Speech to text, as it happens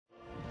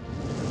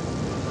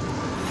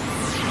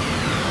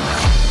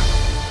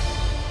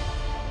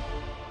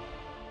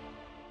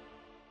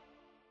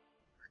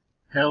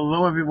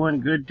Hello everyone,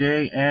 good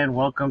day and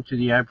welcome to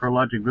the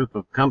iProLogic group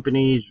of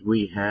companies.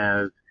 We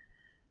have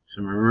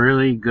some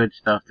really good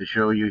stuff to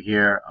show you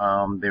here.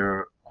 There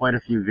are quite a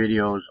few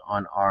videos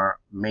on our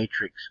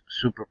Matrix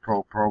Super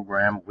Pro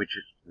program, which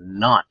is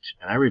not,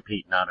 and I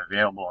repeat, not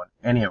available on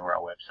any of our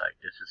website.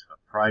 This is for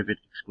private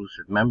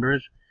exclusive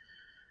members,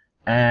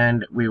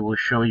 and we will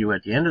show you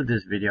at the end of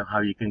this video how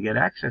you can get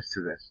access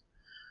to this.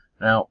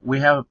 Now, we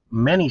have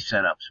many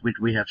setups which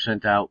we have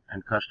sent out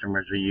and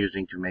customers are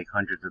using to make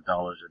hundreds of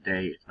dollars a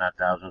day, if not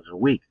thousands a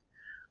week.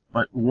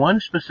 But one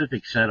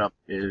specific setup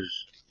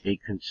is a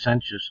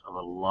consensus of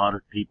a lot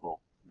of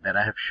people that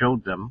I have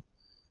showed them.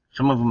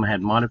 Some of them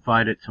had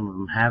modified it, some of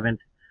them haven't.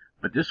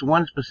 But this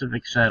one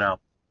specific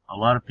setup, a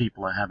lot of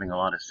people are having a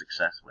lot of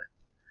success with.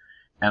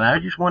 And I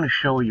just want to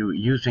show you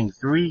using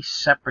 3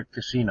 separate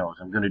casinos.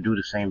 I'm going to do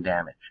the same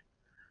damage.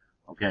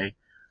 Okay?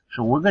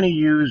 So we're going to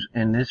use,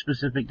 in this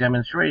specific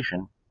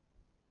demonstration,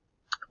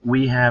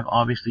 we have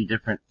obviously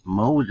different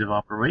modes of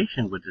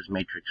operation with this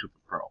Matrix Super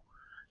Pro.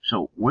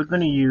 So we're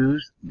going to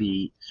use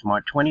the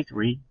Smart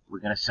 23. We're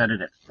going to set it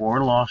at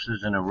 4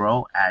 losses in a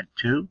row, add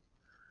 2.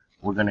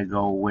 We're going to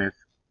go with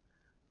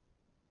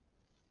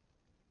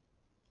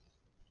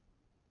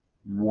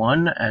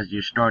 1 as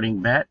your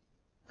starting bet,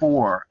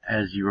 4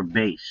 as your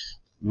base.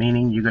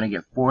 Meaning you're going to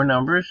get 4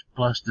 numbers,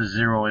 plus the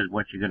 0 is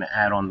what you're going to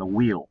add on the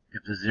wheel.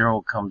 If the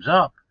 0 comes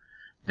up,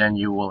 then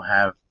you will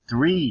have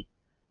 3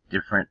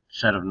 different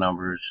set of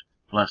numbers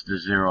plus the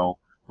 0,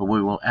 but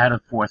we will add a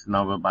 4th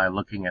number by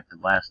looking at the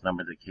last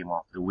number that came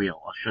off the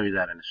wheel. I'll show you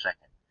that in a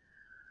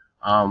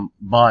second.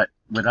 But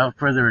without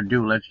further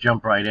ado, let's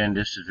jump right in.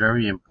 This is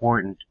very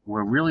important.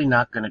 We're really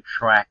not going to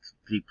track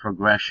the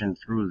progression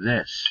through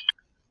this,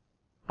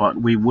 but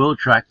we will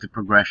track the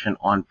progression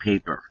on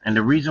paper. And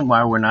the reason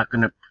why we're not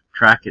going to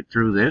track it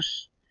through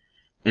this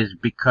is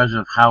because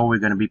of how we're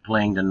going to be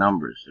playing the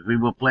numbers. If we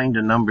were playing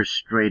the numbers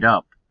straight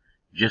up,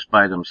 just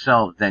by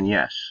themselves, then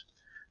yes.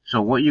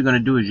 So what you're going to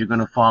do is you're going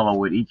to follow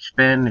with each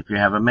spin. If you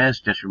have a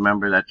miss, just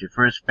remember that's your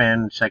first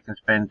spin, second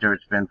spin,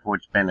 third spin,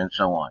 fourth spin, and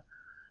so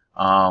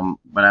on.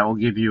 But I will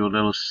give you a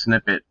little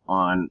snippet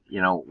on,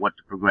 what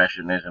the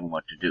progression is and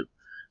what to do.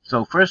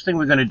 So first thing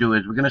we're going to do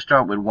is we're going to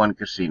start with 1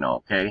 casino,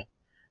 okay?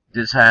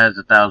 This has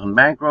 1,000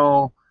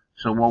 bankroll.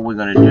 So what we're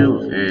going to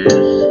do is,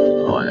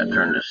 I got to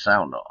turn this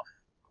sound off.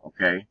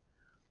 Okay,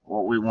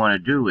 what we want to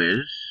do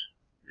is,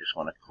 just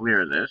want to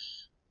clear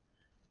this,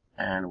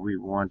 and we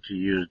want to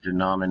use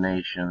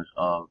denominations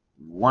of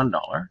 $1,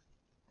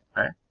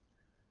 okay?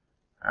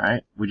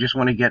 Alright, we just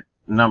want to get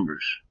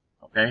numbers,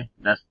 okay?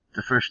 That's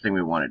the first thing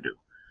we want to do,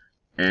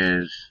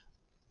 is,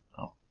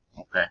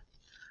 okay,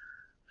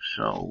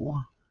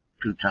 so,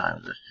 2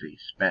 times, let's see,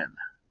 spend.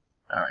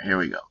 Alright, here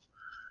we go.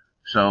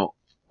 So,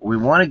 we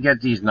want to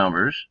get these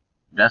numbers.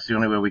 That's the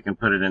only way we can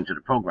put it into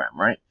the program,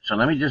 right? So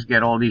let me just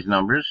get all these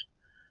numbers.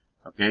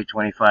 Okay,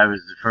 25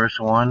 is the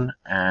first one,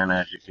 and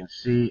as you can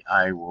see,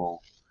 I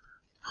will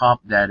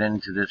pop that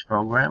into this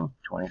program,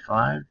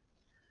 25.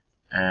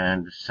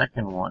 And the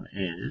second one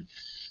is,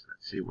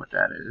 let's see what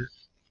that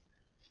is.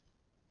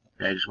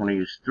 Okay, I just want to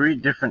use 3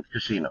 different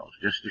casinos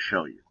just to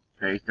show you.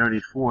 Okay,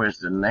 34 is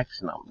the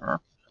next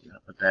number. So I'm going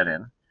to put that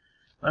in.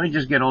 Let me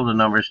just get all the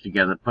numbers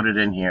together, put it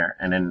in here,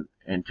 and then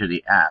into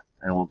the app,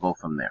 and we'll go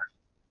from there.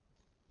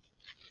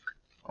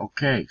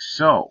 Okay,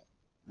 so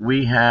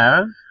we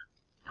have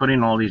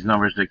putting all these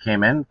numbers that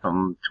came in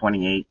from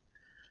 28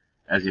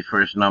 as the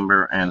first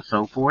number and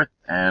so forth,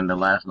 and the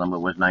last number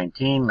was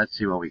 19. Let's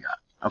see what we got.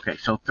 Okay,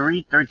 so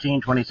 3,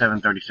 13,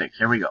 27, 36.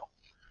 Here we go.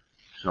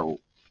 So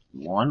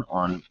 1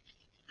 on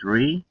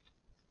 3,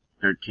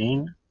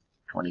 13,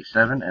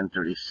 27, and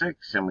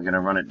 36, and we're going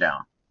to run it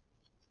down.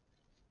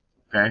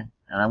 Okay,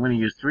 and I'm going to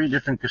use 3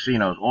 different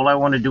casinos. All I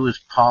want to do is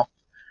pop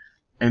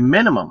a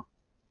minimum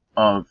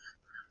of,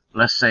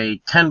 let's say,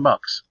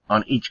 $10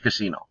 on each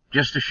casino,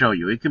 just to show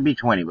you. It could be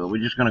 20, but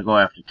we're just going to go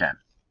after 10.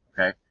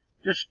 Okay,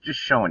 just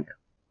showing you.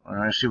 We're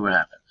going to see what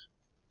happens.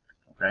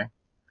 Okay,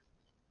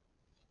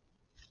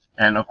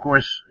 and of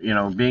course,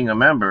 being a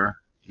member,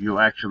 you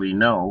actually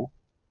know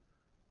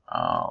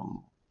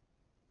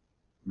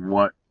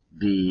what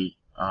the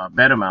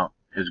bet amount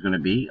is going to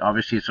be.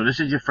 Obviously, so this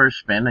is your first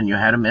spin, and you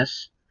had a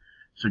miss.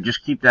 So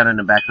just keep that in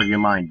the back of your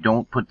mind.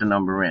 Don't put the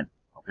number in.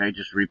 Okay,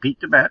 just repeat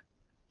the bet,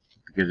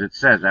 because it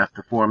says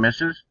after 4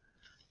 misses,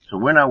 so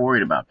we're not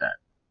worried about that.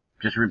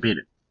 Just repeat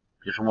it.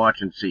 Just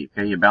watch and see.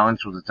 Okay, your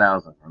balance was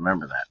 1,000.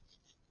 Remember that.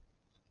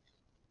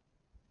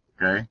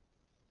 Okay.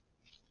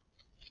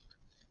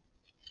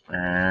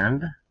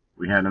 And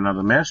we had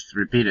another miss.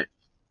 Repeat it.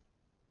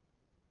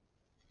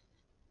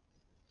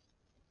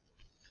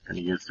 Going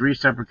to use 3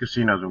 separate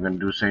casinos. We're going to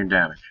do the same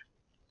damage.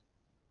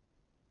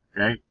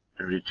 Okay,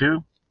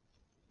 32.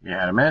 You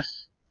had a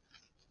miss.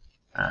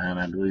 And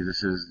I believe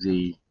this is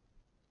the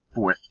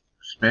 4th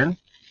spin.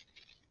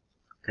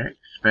 Okay,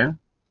 spin.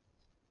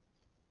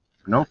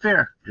 No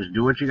fear. Just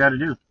do what you got to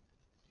do.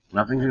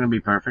 Nothing's going to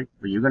be perfect,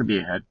 but you're going to be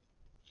ahead.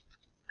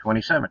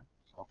 27.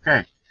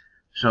 Okay.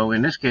 So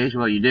in this case,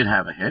 well, you did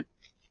have a hit.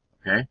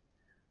 Okay.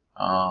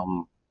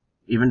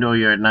 Even though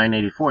you're at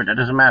 984, that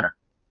doesn't matter.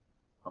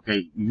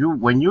 Okay,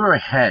 when you're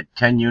ahead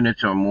 10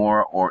 units or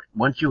more, or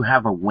once you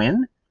have a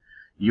win,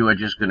 you are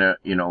just gonna,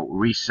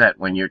 reset.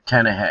 When you're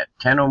 10 ahead,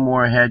 10 or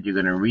more ahead, you're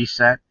gonna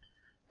reset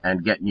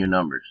and get new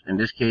numbers. In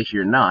this case,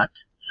 you're not,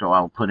 so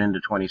I'll put in the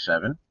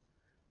 27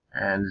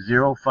 and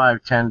 0,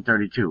 5, 10,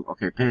 32.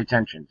 Okay, pay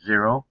attention.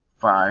 0,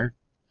 5,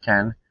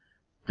 10,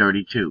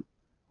 32.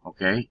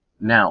 Okay,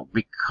 now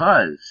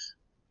because,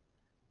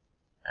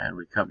 and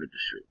we covered the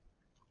street.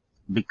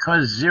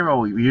 Because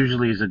 0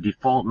 usually is a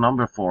default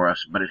number for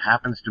us, but it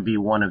happens to be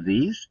one of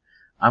these,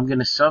 I'm going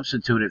to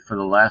substitute it for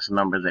the last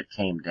number that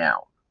came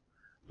down,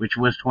 which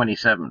was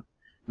 27.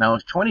 Now,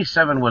 if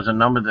 27 was a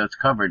number that's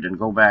covered, then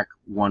go back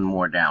one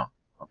more down,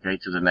 okay,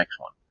 to the next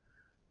one.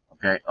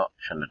 Okay, oh,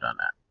 shouldn't have done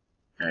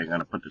that. Okay, I'm going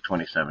to put the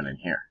 27 in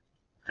here.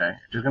 Okay,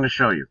 just going to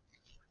show you.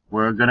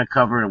 We're going to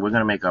cover and we're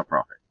going to make our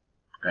profit.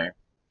 Okay,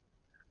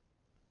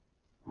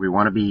 we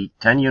want to be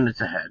 10 units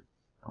ahead,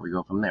 and we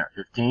go from there.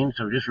 15,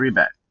 so just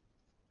rebet.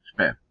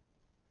 Spin.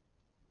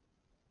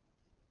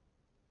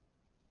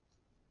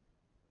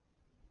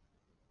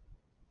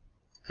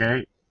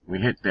 Okay, we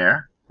hit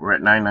there. We're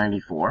at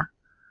 994.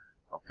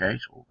 Okay,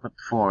 so we'll put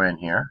the 4 in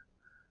here.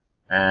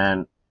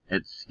 And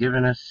it's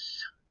given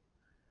us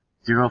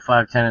 0,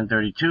 5, 10, and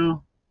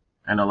 32.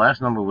 And the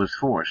last number was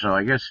 4. So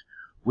I guess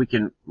we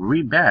can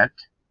rebet.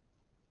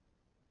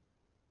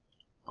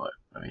 But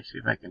let me see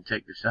if I can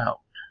take this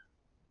out.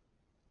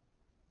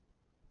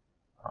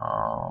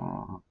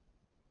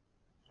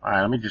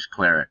 Alright, let me just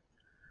clear it.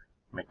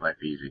 Make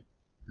life easy.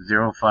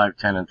 0, 5,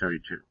 10, and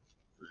 32.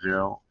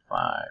 0,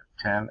 5,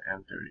 10,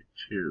 and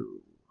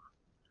 32.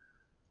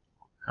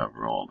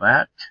 Cover all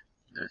that.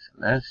 This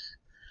and this.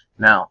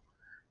 Now,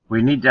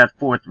 we need that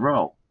fourth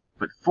row.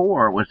 But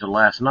 4 was the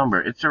last number.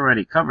 It's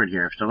already covered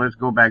here. So let's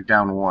go back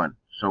down 1.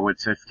 So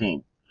it's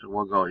 15. So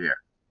we'll go here.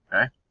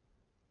 Okay?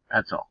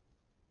 That's all.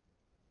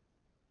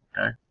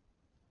 Okay?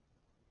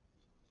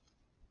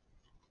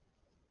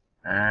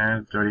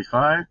 And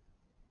 35.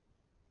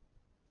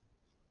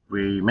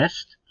 We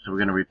missed, so we're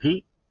going to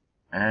repeat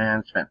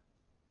and spin.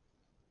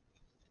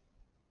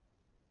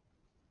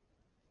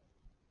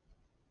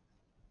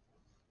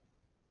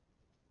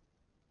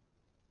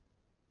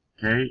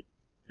 Okay,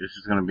 this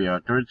is going to be our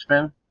third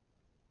spin.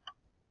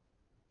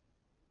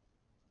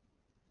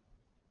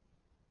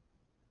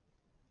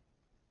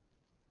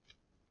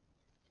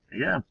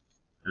 Again,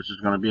 this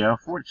is going to be our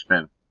fourth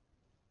spin.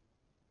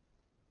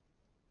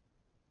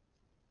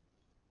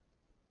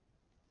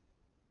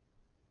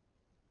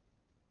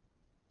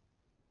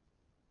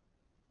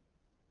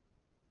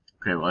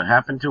 Okay, well, it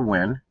happened to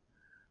win.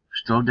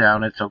 Still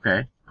down, it's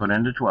okay. Put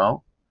in the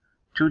 12.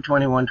 2,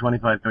 21,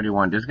 25,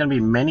 31. There's going to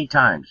be many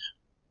times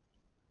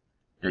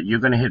that you're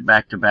going to hit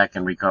back-to-back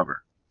and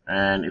recover.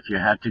 And if you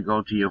had to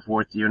go to your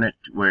fourth unit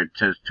where it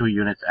says 2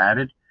 units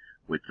added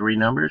with 3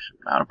 numbers,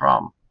 not a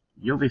problem.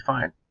 You'll be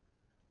fine.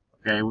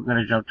 Okay, we're going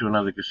to jump to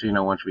another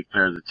casino once we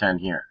clear the 10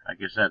 here. Like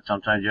I said,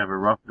 sometimes you have a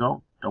rough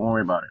go. Don't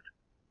worry about it.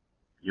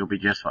 You'll be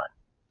just fine.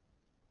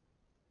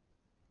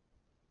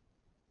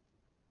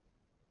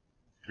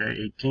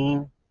 Okay,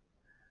 18.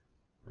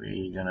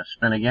 We're going to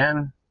spin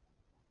again.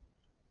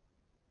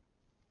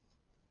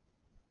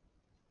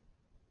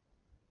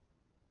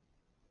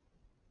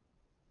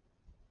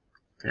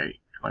 Okay,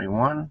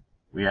 21.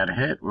 We had a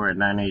hit. We're at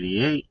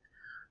 988.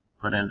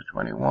 Put in the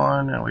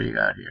 21, and what do you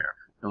got here?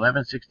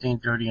 11, 16,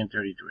 30, and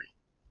 33.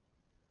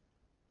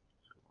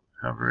 So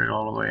we'll cover it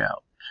all the way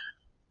out.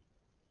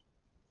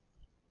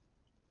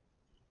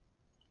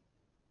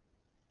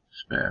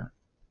 Spin.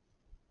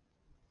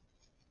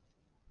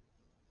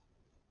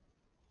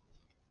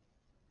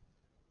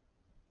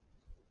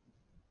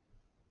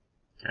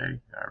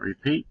 Okay, now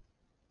repeat.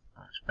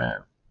 Spin.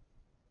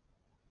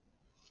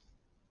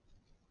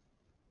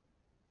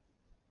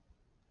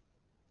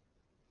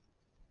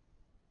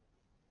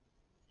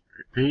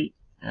 Repeat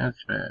and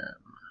spin.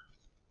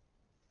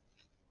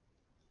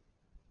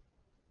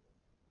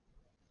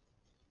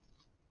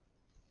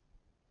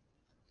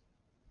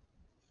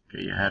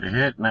 Okay, you had a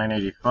hit,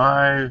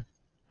 985.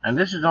 And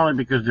this is only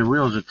because the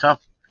wheel is a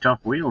tough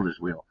wheel, this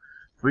wheel.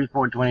 3,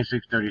 4,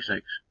 26,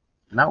 36.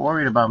 Not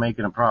worried about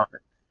making a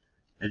profit.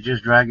 It's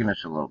just dragging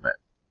us a little bit.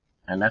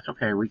 And that's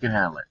okay, we can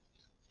handle it.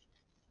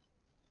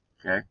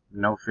 Okay,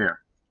 no fear.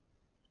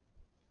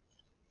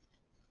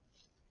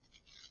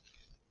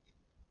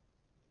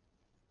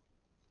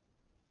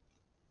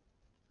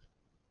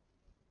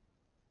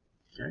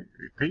 Okay,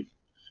 repeat,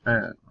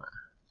 spin.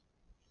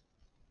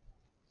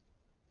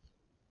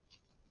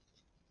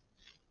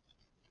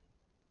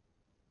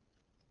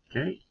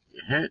 Okay,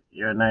 you hit,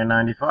 you're at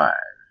 995.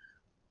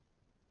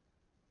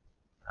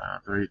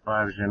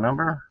 35 is your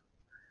number.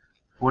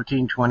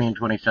 14, 20, and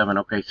 27.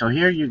 Okay, so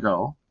here you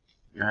go.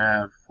 You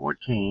have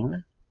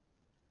 14,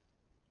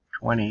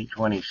 20,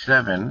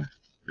 27.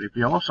 But if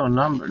you also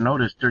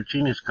notice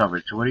 13 is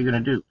covered, so what are you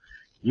going to do?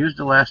 Use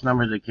the last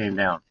number that came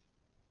down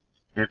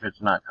if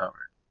it's not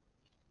covered.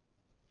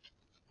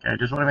 Okay, I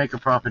just want to make a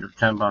profit of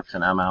 10 bucks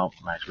and I'm out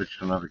and I switch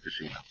to another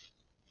casino.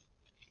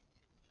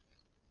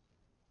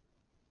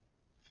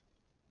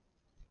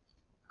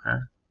 Okay.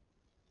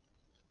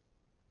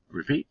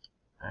 Repeat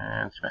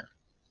and spin.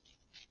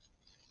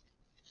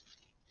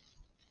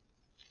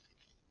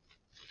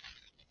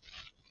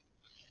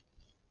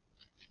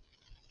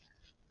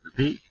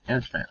 Repeat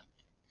and spin.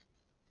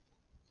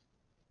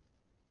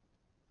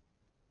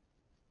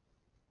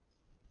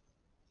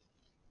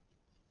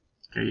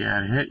 Okay, you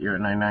had a hit. You're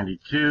at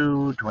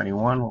 992,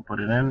 21. We'll put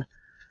it in.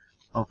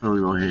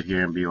 Hopefully we'll hit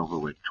here and be over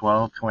with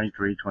 12,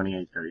 23,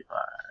 28, 35.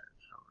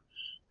 So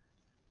it's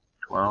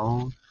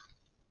 12,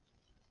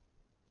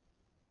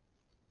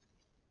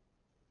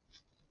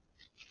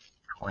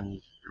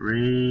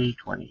 23,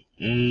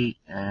 28,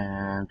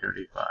 and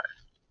 35.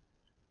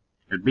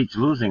 It beats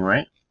losing,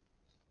 right?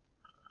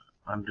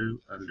 Undo,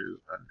 undo,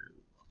 undo.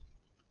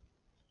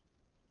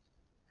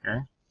 Okay.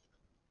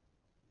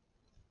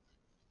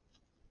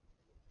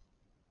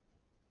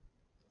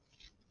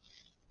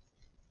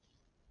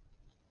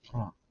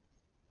 Oh.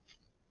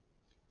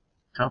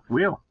 Tough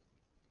wheel.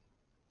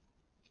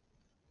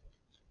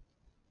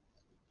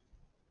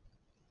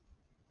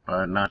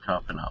 But not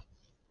tough enough.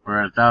 We're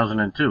at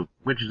 1,002,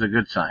 which is a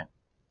good sign.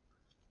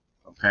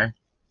 Okay.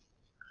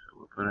 So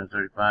we'll put in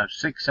 35,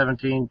 6,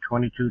 17,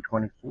 22,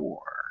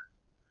 24.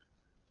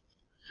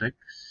 6,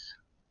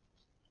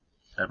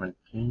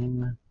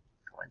 17,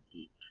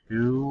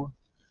 22,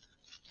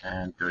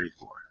 and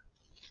 34.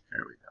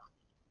 There we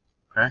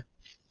go. Okay.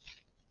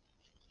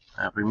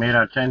 Now if we made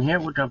our 10 here,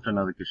 we'll jump to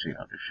another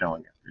casino. Just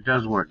showing you. It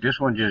does work. This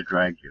one just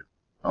dragged you.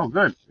 Oh,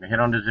 good. You hit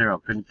on the 0.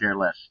 Couldn't care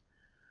less.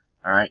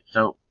 Alright,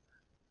 so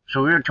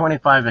we were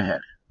 25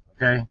 ahead.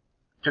 Okay.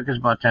 Took us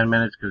about 10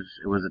 minutes because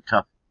it was a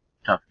tough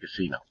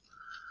casino.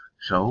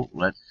 So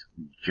let's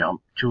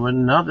jump to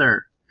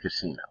another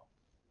casino.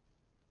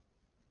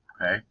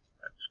 Okay,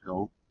 let's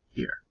go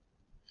here.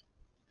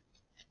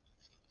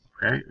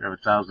 Okay, we have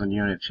 1,000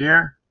 units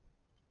here.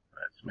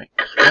 Let's make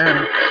the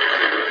spin.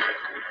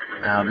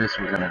 Now this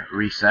we're going to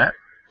reset.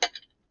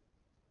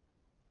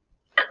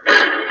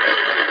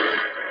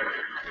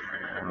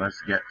 And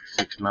let's get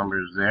 6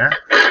 numbers there.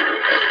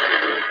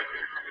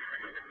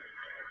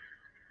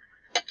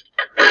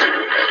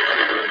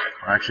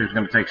 Or actually it's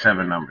going to take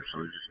 7 numbers, so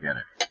we'll just get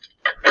it.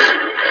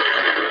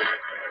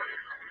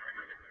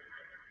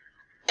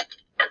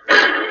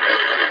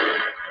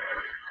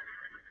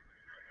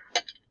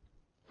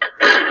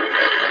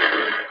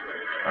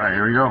 Alright,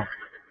 here we go.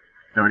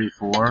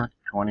 34,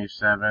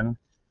 27,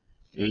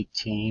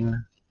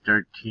 18,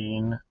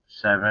 13,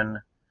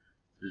 7,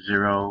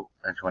 0,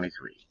 and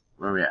 23.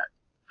 Where are we at?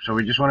 So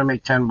we just want to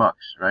make 10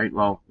 bucks, right?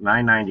 Well,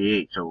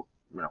 998, so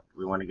you know,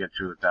 we want to get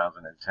to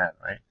 1,010,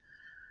 right?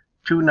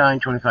 2, 9,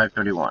 25,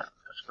 31.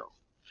 Let's go.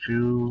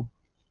 2,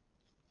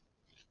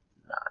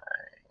 9,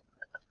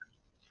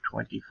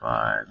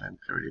 25, and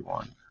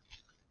 31.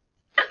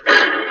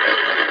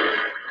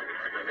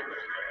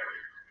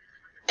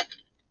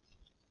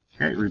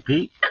 Okay,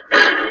 repeat.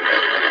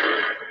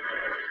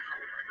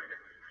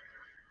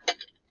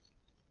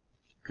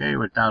 Okay,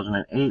 we're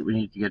 1,008. We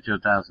need to get to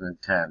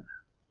 1,010.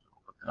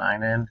 Put the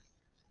 9 in.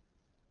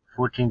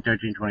 14,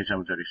 13,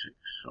 27, 36.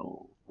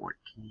 So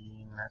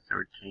 14,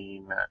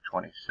 13,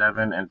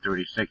 27, and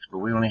 36. But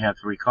we only have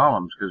 3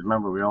 columns because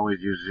remember we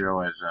always use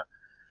 0 as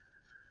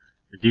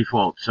the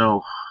default.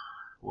 So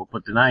we'll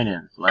put the 9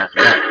 in. It's the last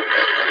bet.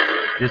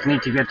 Just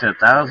need to get to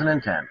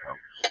 1,010, folks.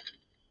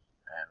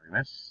 And we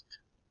missed.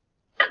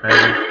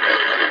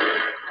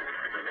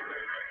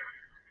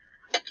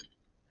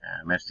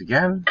 And missed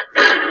again.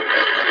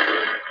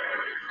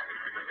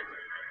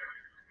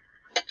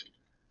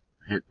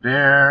 Hit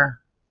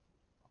there.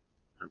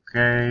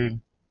 Okay.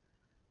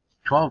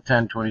 12,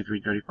 10,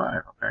 23,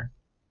 35. Okay.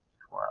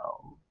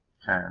 12,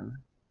 10,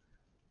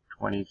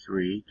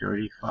 23,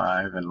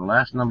 35. And the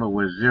last number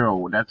was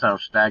 0. That's our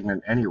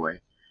stagnant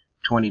anyway.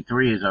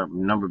 23 is our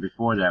number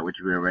before that, which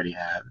we already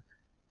had.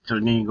 So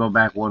then you go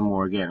back one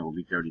more again. It will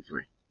be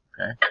 33.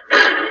 Okay.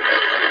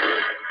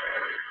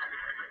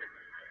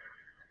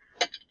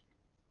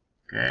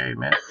 Okay,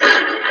 missed.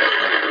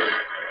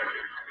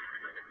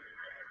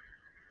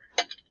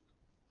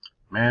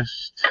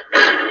 Missed.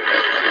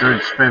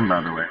 Third spin,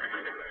 by the way.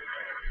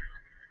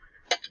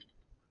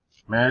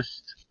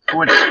 Missed.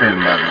 Fourth spin,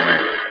 by the way.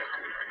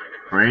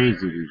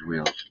 Crazy, these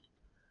wheels.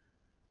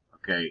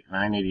 Okay,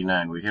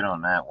 989. We hit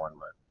on that one,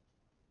 but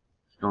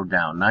still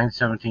down. 9,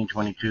 17,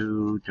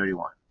 22,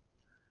 31.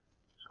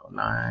 So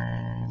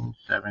 9,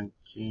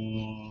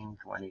 17,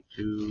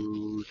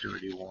 22,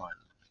 31.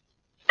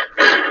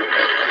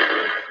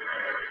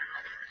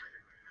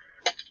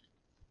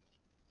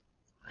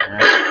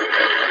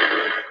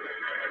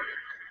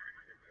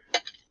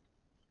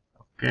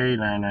 Okay,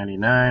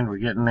 999, we're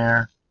getting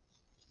there.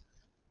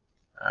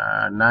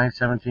 9,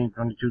 17,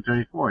 22,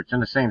 34. It's in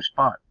the same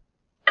spot.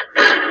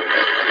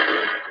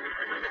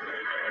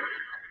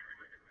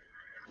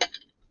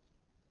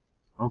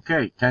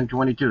 Okay,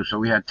 1022. So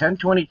we had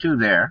 1022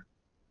 there.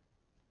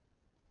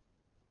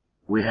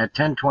 We had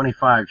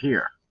 1025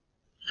 here.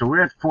 So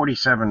we're at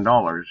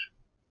 $47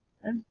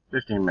 in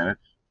 15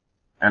 minutes.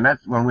 And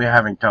that's when we're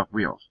having tough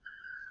wheels.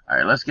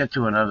 Alright, let's get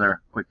to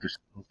another quick.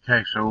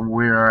 Okay, so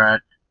we're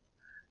at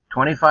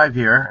 25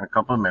 here in a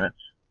couple of minutes.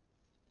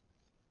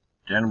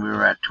 Then we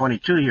were at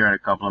 22 here in a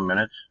couple of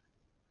minutes.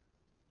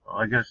 Well,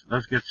 I guess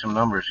let's get some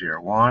numbers here.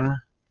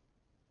 1,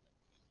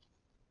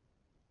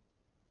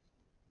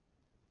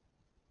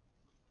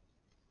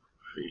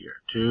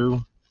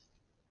 2,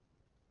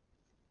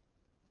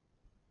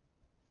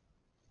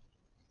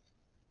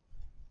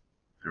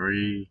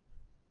 3,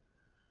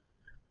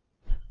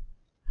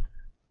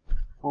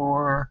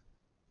 4.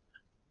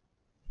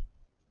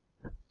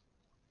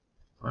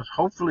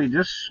 Hopefully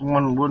this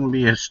one wouldn't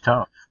be as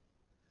tough.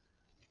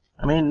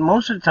 I mean,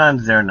 most of the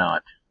times they're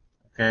not.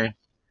 Okay?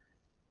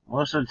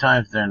 Most of the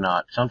times they're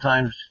not.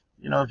 Sometimes,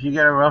 you know, if you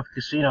get a rough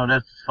casino,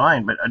 that's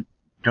fine. But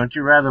don't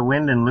you rather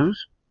win than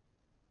lose?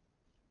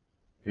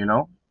 You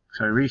know?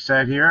 So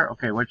reset here.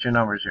 Okay, what's your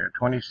numbers here?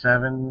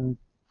 27,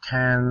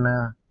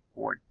 10,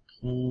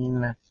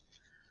 14,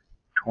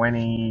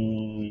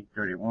 20,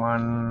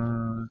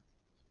 31,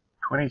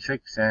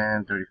 26,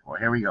 and 34.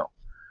 Here we go.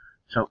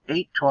 So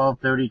 8, 12,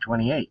 30,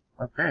 28.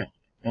 Okay,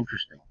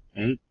 interesting.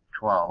 8,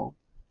 12,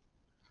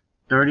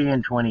 30,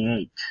 and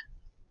 28.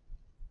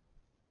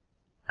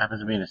 Happens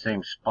to be in the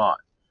same spot.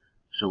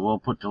 So we'll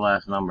put the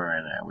last number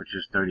in there, which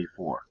is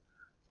 34.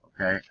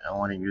 Okay, I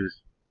want to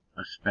use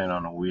a spin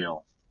on a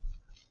wheel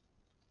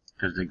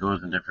because it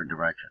goes in different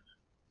directions.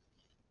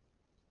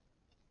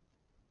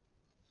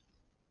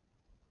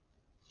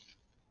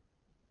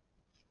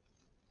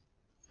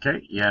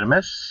 Okay, you had a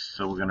miss,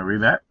 so we're going to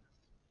rebet.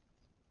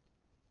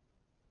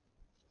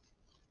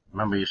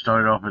 Remember, you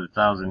started off with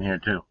 1,000 here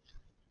too.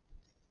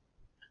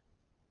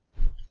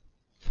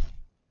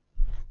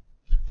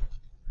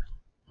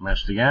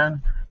 Missed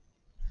again.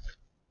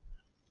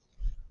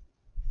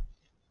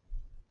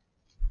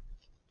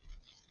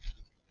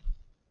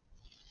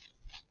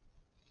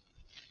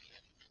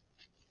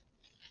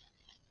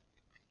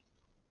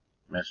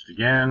 Missed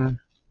again.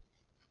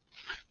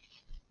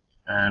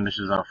 And this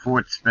is our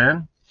 4th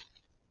spin.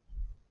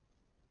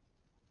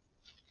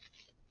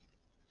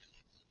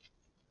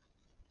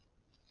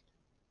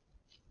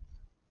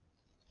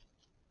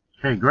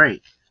 Okay,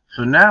 great.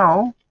 So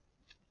now,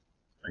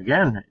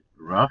 again,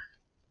 rough.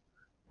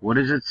 What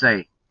does it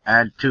say?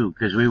 Add 2,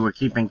 because we were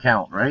keeping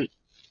count, right?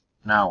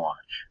 Now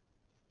watch.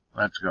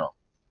 Let's go.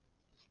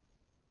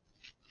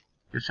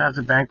 Just have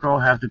the bankroll,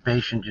 have the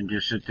patience, and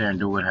just sit there and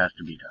do what has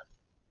to be done.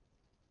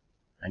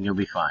 And you'll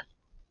be fine.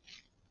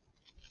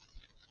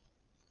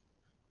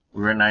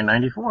 We're at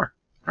 994.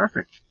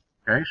 Perfect.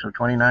 Okay, so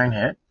 29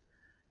 hit.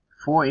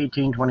 4,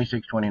 18,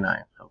 26,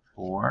 29. So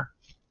 4,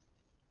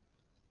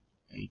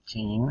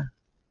 18,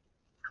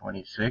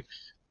 26,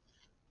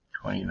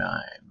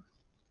 29.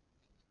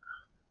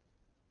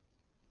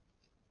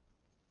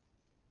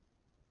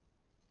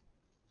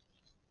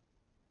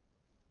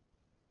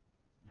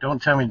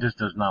 Don't tell me this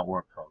does not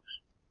work, folks.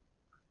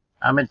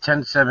 I'm at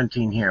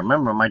 1017 here.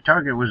 Remember, my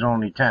target was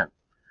only 10.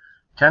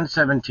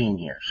 1017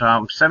 here. So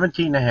I'm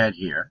 17 ahead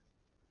here.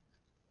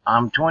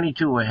 I'm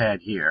 22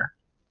 ahead here.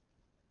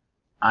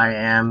 I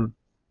am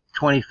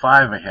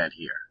 25 ahead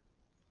here.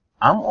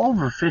 I'm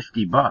over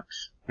 50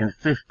 bucks in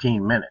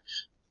 15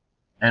 minutes.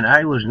 And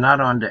I was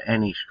not under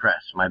any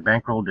stress. My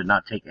bankroll did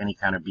not take any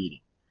kind of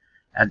beating.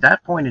 At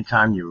that point in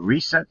time, you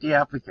reset the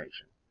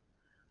application.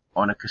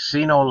 On a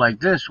casino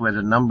like this, where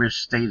the numbers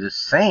stay the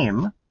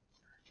same,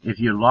 if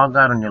you log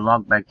out and you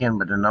log back in,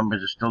 but the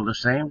numbers are still the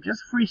same,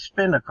 just free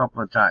spin a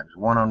couple of times.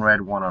 1 on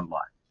red, 1 on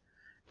black.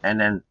 And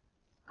then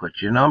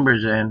put your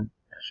numbers in and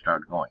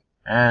start going.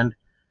 And,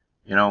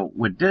 you know,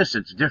 with this,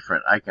 it's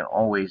different. I can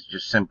always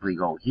just simply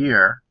go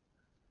here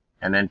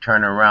and then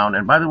turn around.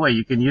 And by the way,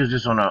 you can use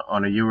this on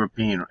a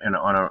European,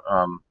 on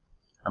a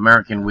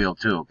American wheel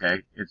too,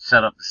 okay? It's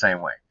set up the same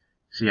way.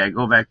 See, I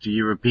go back to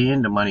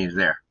European, the money is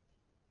there.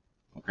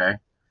 Okay?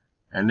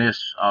 And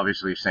this,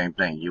 obviously, same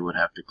thing. You would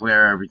have to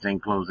clear everything,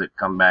 close it,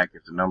 come back.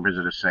 If the numbers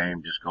are the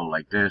same, just go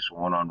like this.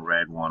 1 on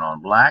red, 1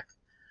 on black.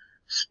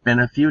 Spin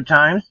a few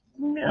times,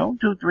 you know,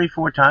 2, 3,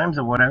 4 times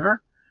or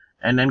whatever.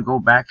 And then go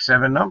back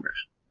 7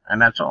 numbers.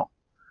 And that's all.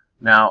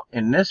 Now,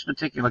 in this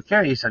particular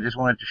case, I just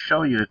wanted to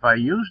show you if I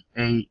used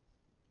a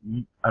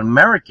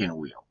American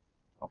wheel.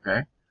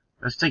 Okay?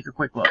 Let's take a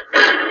quick look.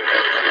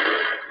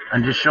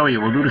 And just show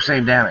you. We'll do the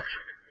same damage.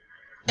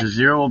 The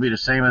 0 will be the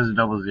same as the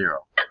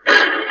 00.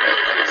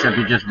 Except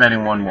you're just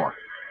betting 1 more.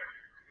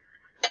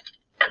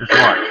 Just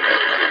watch.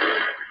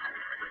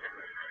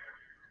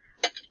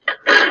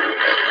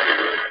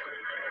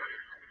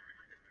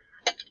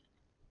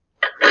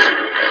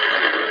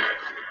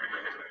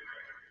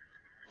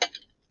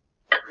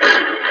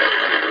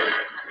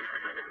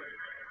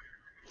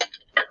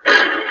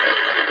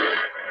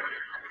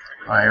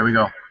 Alright, here we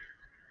go.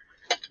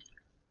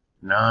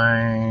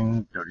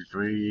 9,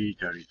 33,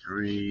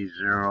 33,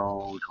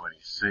 0,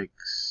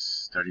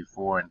 26,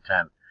 34, and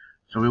 10.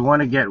 So we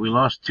want to we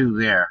lost 2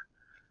 there.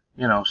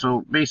 You know,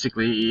 so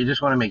basically, you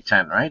just want to make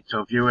 10, right? So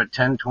if you're at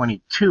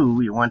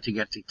 1022, you want to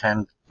get to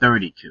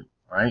 1032,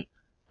 right?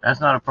 That's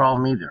not a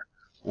problem either.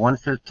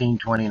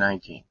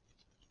 115-2019. See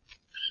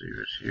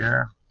this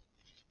here.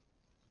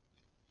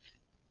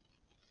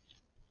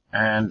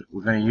 And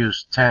we're going to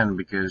use 10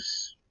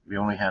 because we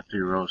only have 3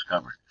 rows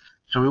covered.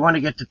 So we want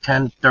to get to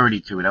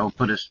 1032. That will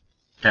put us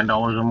 $10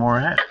 or more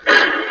ahead.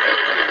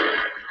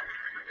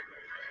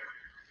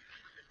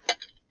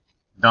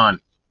 Done.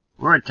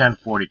 We're at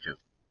 1042.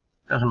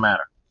 Doesn't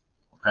matter.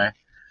 Okay?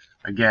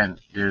 Again,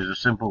 there's a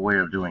simple way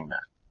of doing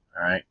that.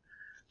 Alright?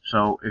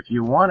 So if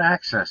you want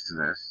access to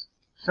this,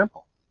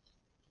 simple.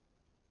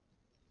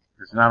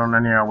 It's not on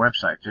any of our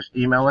websites. Just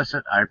email us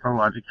at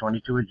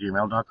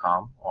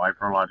iprologic22@gmail.com or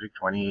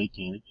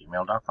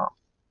iprologic2018@gmail.com.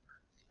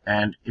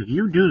 And if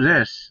you do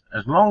this,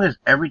 as long as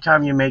every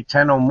time you make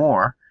 10 or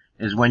more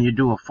is when you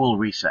do a full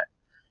reset.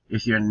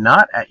 If you're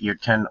not at your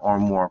 10 or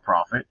more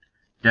profit,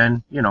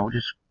 then,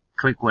 just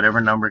click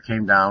whatever number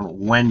came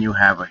down. When you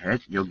have a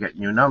hit, you'll get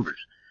new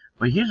numbers.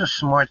 But here's a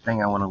smart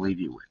thing I want to leave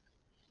you with.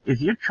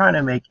 If you're trying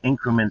to make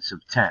increments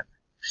of 10,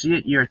 see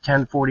at your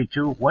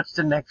 1042, what's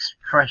the next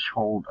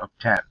threshold of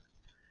 10?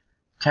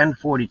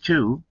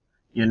 1042,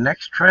 your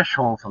next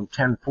threshold from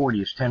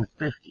 1040 is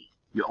 1050.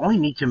 You only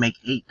need to make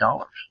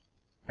 $8,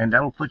 and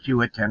that'll put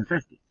you at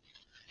 1050.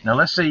 Now,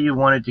 let's say you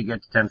wanted to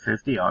get to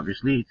 1050.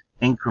 Obviously, it's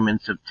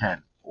increments of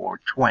 10 or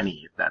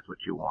 20 if that's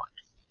what you want,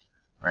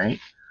 right?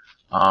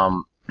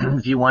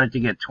 If you wanted to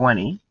get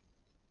 20,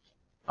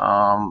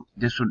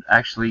 this would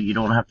actually, you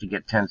don't have to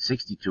get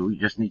 1062. You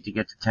just need to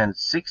get to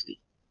 1060.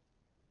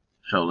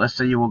 So let's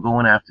say you were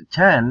going after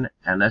 10,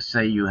 and let's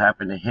say you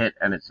happen to hit,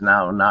 and it's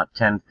now not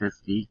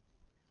 1050,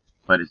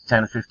 but it's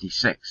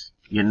 1056.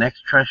 Your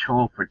next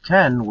threshold for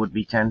 10 would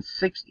be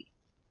 1060.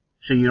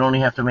 So you'd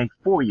only have to make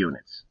 4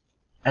 units.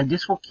 And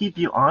this will keep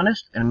you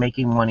honest and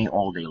making money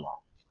all day long.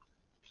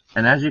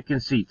 And as you can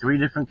see, 3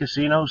 different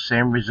casinos,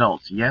 same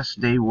results. Yes,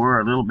 they were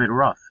a little bit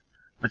rough,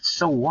 but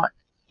so what?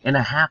 In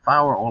a half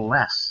hour or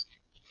less,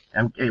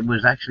 and it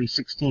was actually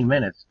 16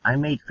 minutes, I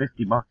made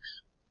 $50.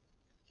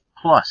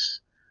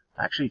 Plus,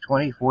 actually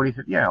 20, 40,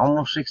 50, yeah,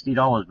 almost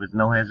 $60 with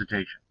no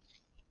hesitation.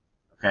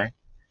 Okay?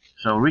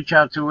 So reach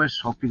out to us.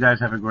 Hope you guys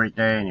have a great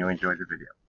day and you enjoyed the video.